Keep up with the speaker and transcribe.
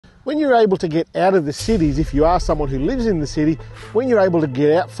When you're able to get out of the cities, if you are someone who lives in the city, when you're able to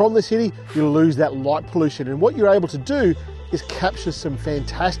get out from the city, you lose that light pollution. And what you're able to do is capture some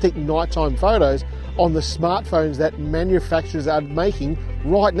fantastic nighttime photos on the smartphones that manufacturers are making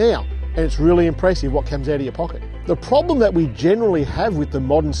right now. And it's really impressive what comes out of your pocket. The problem that we generally have with the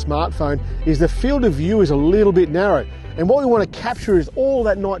modern smartphone is the field of view is a little bit narrow. And what we want to capture is all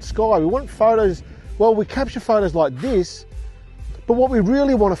that night sky. We want photos, well, we capture photos like this, but what we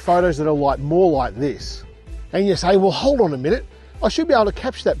really want are photos that are more like this. And you say, well, hold on a minute. I should be able to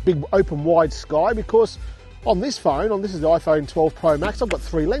capture that big open wide sky because on this phone, this is the iPhone 12 Pro Max, I've got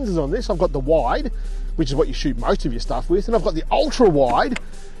 3 lenses on this. I've got the wide, which is what you shoot most of your stuff with, and I've got the ultra wide,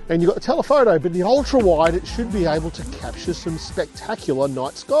 and you've got the telephoto, but the ultra wide, it should be able to capture some spectacular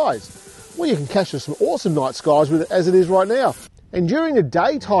night skies. Well, you can capture some awesome night skies with it as it is right now. And during the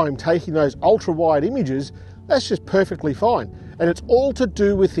daytime, taking those ultra wide images, that's just perfectly fine. And it's all to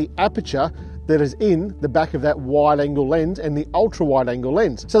do with the aperture that is in the back of that wide angle lens and the ultra wide angle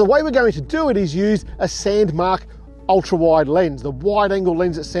lens. So the way we're going to do it is use a Sandmark ultra wide lens, the wide angle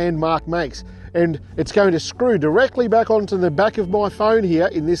lens that Sandmark makes. And it's going to screw directly back onto the back of my phone here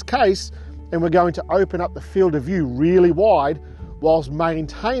in this case, and we're going to open up the field of view really wide whilst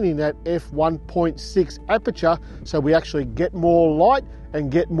maintaining that f1.6 aperture, so we actually get more light and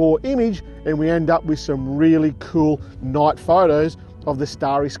get more image, and we end up with some really cool night photos of the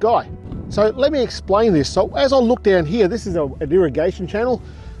starry sky. So let me explain this. So as I look down here, this is an irrigation channel.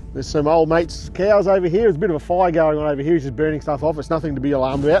 There's some old mate's cows over here. There's a bit of a fire going on over here. He's just burning stuff off. It's nothing to be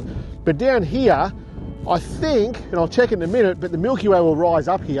alarmed about. But down here, I think, and I'll check in a minute, but the Milky Way will rise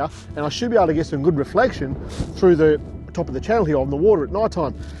up here, and I should be able to get some good reflection through the top of the channel here on the water at night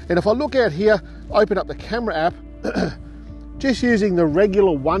time. And if I look out here, open up the camera app, just using the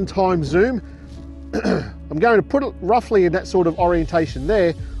regular one-time zoom, I'm going to put it roughly in that sort of orientation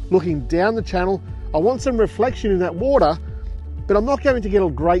there, looking down the channel. I want some reflection in that water, but I'm not going to get a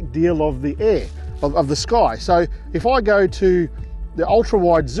great deal of the air, of the sky. So if I go to the ultra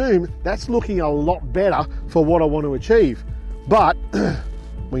wide zoom, that's looking a lot better for what I want to achieve. But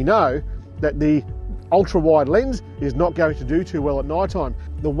we know that the ultra wide lens is not going to do too well at night time.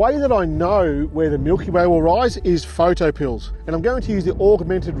 The way that I know where the Milky Way will rise is photo pills. And I'm going to use the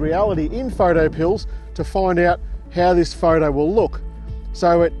augmented reality in photo pills to find out how this photo will look.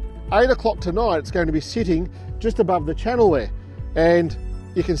 So at 8 o'clock tonight, it's going to be sitting just above the channel there. And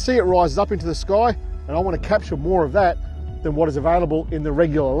you can see it rises up into the sky, and I want to capture more of that than what is available in the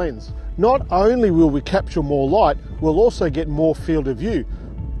regular lens. Not only will we capture more light, we'll also get more field of view.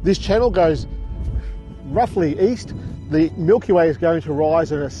 This channel goes roughly east. The Milky Way is going to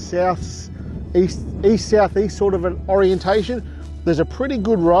rise in a east-southeast sort of an orientation. There's a pretty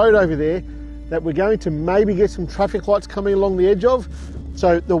good road over there that we're going to maybe get some traffic lights coming along the edge of.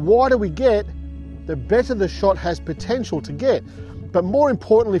 So the wider we get, the better the shot has potential to get. But more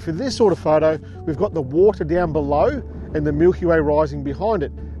importantly for this sort of photo, we've got the water down below and the Milky Way rising behind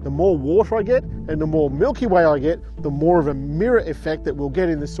it. The more water I get and the more Milky Way I get, the more of a mirror effect that we'll get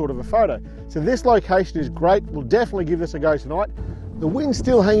in this sort of a photo. So this location is great. We'll definitely give this a go tonight. The wind's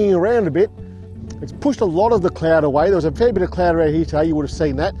still hanging around a bit. It's pushed a lot of the cloud away. There was a fair bit of cloud around here today, you would have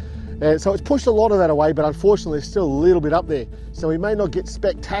seen that. So it's pushed a lot of that away, but unfortunately there's still a little bit up there. So we may not get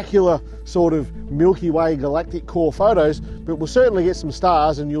spectacular sort of Milky Way galactic core photos, but we'll certainly get some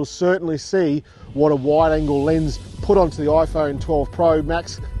stars, and you'll certainly see what a wide angle lens put onto the iPhone 12 Pro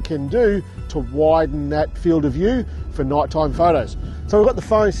Max can do to widen that field of view for nighttime photos. So we've got the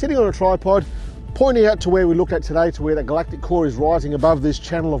phone sitting on a tripod, pointing out to where we looked at today, to where that galactic core is rising above this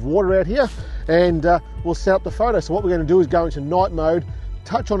channel of water out here, and we'll set up the photo. So what we're going to do is go into night mode,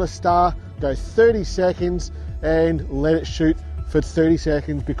 touch on a star, go 30 seconds, and let it shoot for 30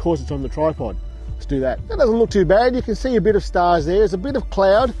 seconds because it's on the tripod. Let's do that. That doesn't look too bad. You can see a bit of stars there. There's a bit of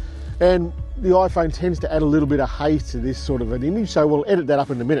cloud, and the iPhone tends to add a little bit of haze to this sort of an image, so we'll edit that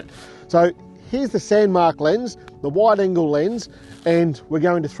up in a minute. So here's the Sandmark lens, the wide angle lens, and we're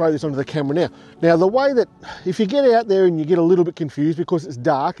going to throw this onto the camera now. Now the way that, if you get out there and you get a little bit confused because it's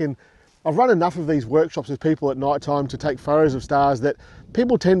dark, and I've run enough of these workshops with people at night time to take photos of stars that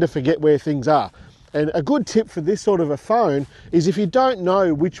people tend to forget where things are. And a good tip for this sort of a phone is, if you don't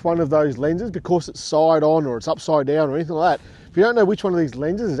know which one of those lenses, because it's side on or it's upside down or anything like that, if you don't know which one of these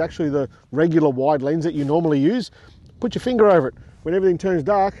lenses is actually the regular wide lens that you normally use, put your finger over it. When everything turns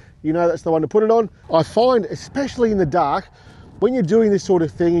dark, you know that's the one to put it on. I find, especially in the dark, when you're doing this sort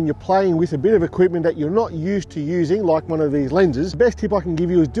of thing and you're playing with a bit of equipment that you're not used to using, like one of these lenses, the best tip I can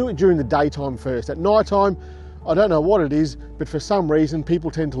give you is do it during the daytime first. At nighttime, I don't know what it is, but for some reason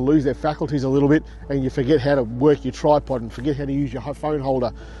people tend to lose their faculties a little bit, and you forget how to work your tripod and forget how to use your phone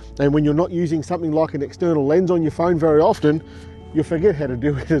holder. And when you're not using something like an external lens on your phone very often, you forget how to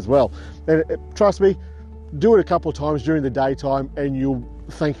do it as well. And trust me, do it a couple of times during the daytime and you'll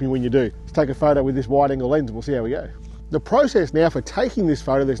thank me when you do. Let's take a photo with this wide angle lens and we'll see how we go. The process now for taking this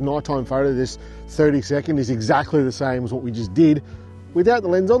photo, this nighttime photo, this 30-second, is exactly the same as what we just did without the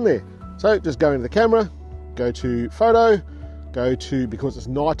lens on there. So just go into the camera, go to photo, go to, because it's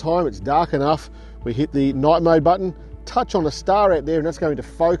nighttime, it's dark enough, we hit the night mode button, touch on a star out there, and that's going to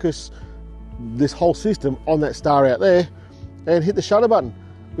focus this whole system on that star out there, and hit the shutter button.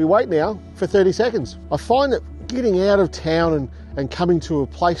 We wait now for 30 seconds. I find that getting out of town and coming to a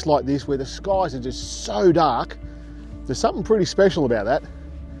place like this where the skies are just so dark, there's something pretty special about that.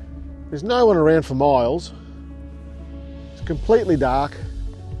 There's no one around for miles. It's completely dark,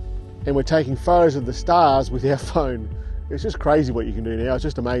 and we're taking photos of the stars with our phone. It's just crazy what you can do now. It's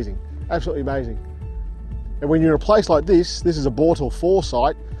just amazing, absolutely amazing. And when you're in a place like this is a Bortle 4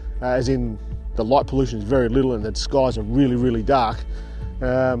 site, as in the light pollution is very little and the skies are really, really dark.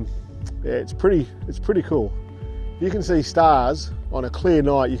 Yeah, it's pretty cool. You can see stars on a clear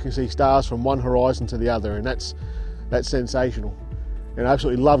night. You can see stars from one horizon to the other, and that's sensational. And I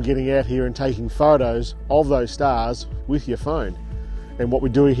absolutely love getting out here and taking photos of those stars with your phone. And what we're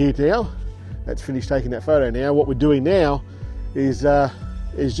doing here now, that's finished taking that photo now. What we're doing now is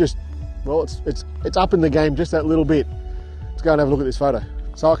just, well, it's up in the game just that little bit. Let's go and have a look at this photo.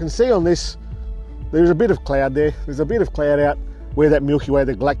 So I can see on this, there's a bit of cloud there. There's a bit of cloud out where that Milky Way,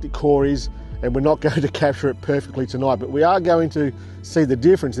 the galactic core, is, and we're not going to capture it perfectly tonight, but we are going to see the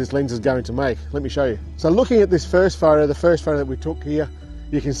difference this lens is going to make. Let me show you. So looking at this first photo, the first photo that we took here,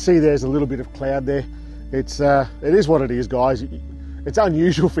 you can see there's a little bit of cloud there. It is what it is, guys. It's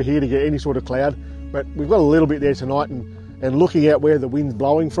unusual for here to get any sort of cloud, but we've got a little bit there tonight, and looking at where the wind's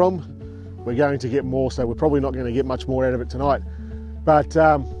blowing from, we're going to get more, so we're probably not going to get much more out of it tonight. But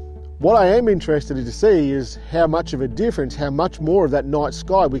what I am interested in to see is how much of a difference, how much more of that night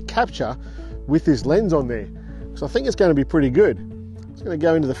sky we capture with this lens on there. So I think it's going to be pretty good. I'm just going to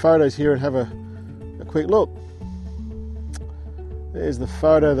go into the photos here and have a quick look. There's the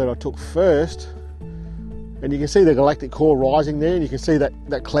photo that I took first, and you can see the galactic core rising there, and you can see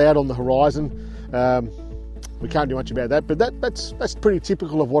that cloud on the horizon. We can't do much about that, but that's pretty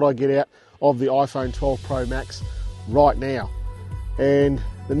typical of what I get out of the iPhone 12 Pro Max right now. And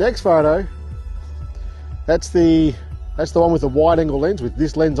the next photo, that's the one with the wide angle lens, with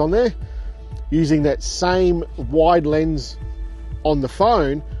this lens on there, using that same wide lens on the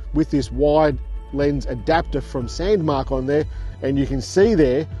phone with this wide lens adapter from Sandmark on there, and you can see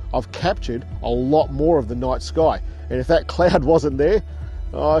there I've captured a lot more of the night sky. And if that cloud wasn't there,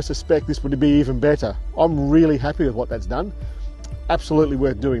 I suspect this would be even better. I'm really happy with what that's done. Absolutely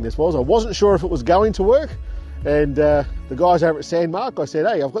worth doing this. I wasn't sure if it was going to work, and the guys over at Sandmark, I said,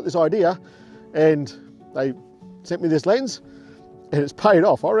 hey, I've got this idea, and they sent me this lens, and it's paid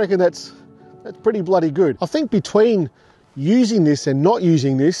off. I reckon that's pretty bloody good. I think between using this and not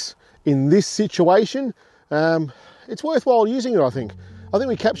using this in this situation, it's worthwhile using it. I think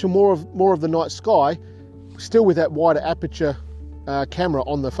we capture more of the night sky, still with that wider aperture camera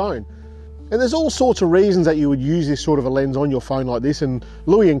on the phone. And there's all sorts of reasons that you would use this sort of a lens on your phone like this, and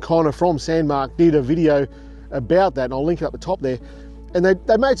Louis and Connor from Sandmark did a video about that, and I'll link it up the top there. And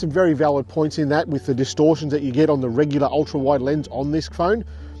they made some very valid points in that, with the distortions that you get on the regular ultra wide lens on this phone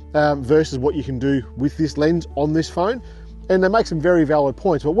versus what you can do with this lens on this phone. And they make some very valid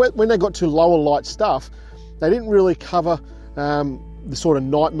points. But when they got to lower light stuff, they didn't really cover the sort of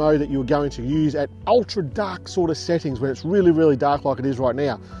night mode that you were going to use at ultra dark sort of settings, when it's really, really dark like it is right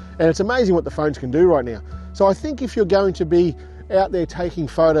now. And it's amazing what the phones can do right now. So I think if you're going to be out there taking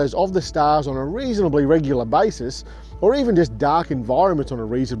photos of the stars on a reasonably regular basis, or even just dark environments on a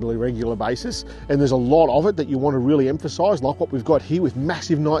reasonably regular basis, and there's a lot of it that you want to really emphasize, like what we've got here with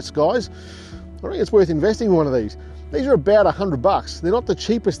massive night skies, I think it's worth investing in one of these. These are about $100. They're not the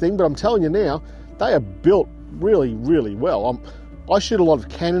cheapest thing, but I'm telling you now, they are built really, really well. I shoot a lot of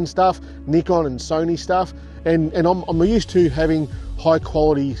Canon stuff, Nikon and Sony stuff, and I'm used to having high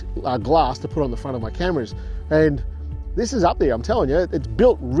quality glass to put on the front of my cameras. And this is up there, I'm telling you. It's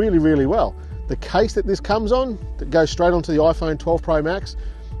built really, really well. The case that this comes on, that goes straight onto the iPhone 12 Pro Max,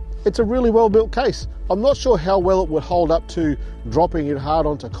 it's a really well built case. I'm not sure how well it would hold up to dropping it hard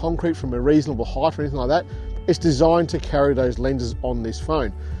onto concrete from a reasonable height or anything like that. It's designed to carry those lenses on this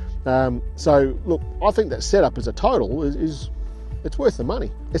phone. So look, I think that setup as a total is it's worth the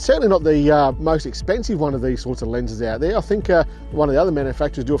money. It's certainly not the most expensive one of these sorts of lenses out there. I think one of the other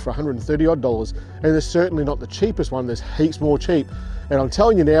manufacturers do it for $130 odd, and it's certainly not the cheapest one. There's heaps more cheap. And I'm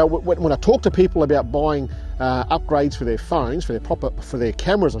telling you now, when I talk to people about buying upgrades for their phones, for their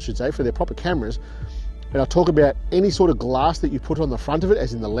cameras, I should say, for their proper cameras, and I talk about any sort of glass that you put on the front of it,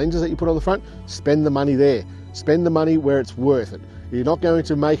 as in the lenses that you put on the front, spend the money there. Spend the money where it's worth it. You're not going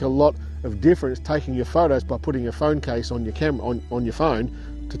to make a lot of difference taking your photos by putting a phone case on your camera, on your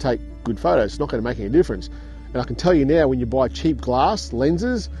phone to take good photos. It's not going to make any difference. And I can tell you now, when you buy cheap glass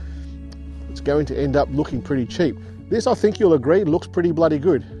lenses, it's going to end up looking pretty cheap. This, I think you'll agree, looks pretty bloody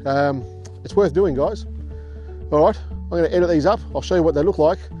good. It's worth doing, guys. All right, I'm going to edit these up. I'll show you what they look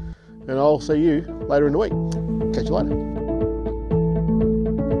like, and I'll see you later in the week. Catch you later.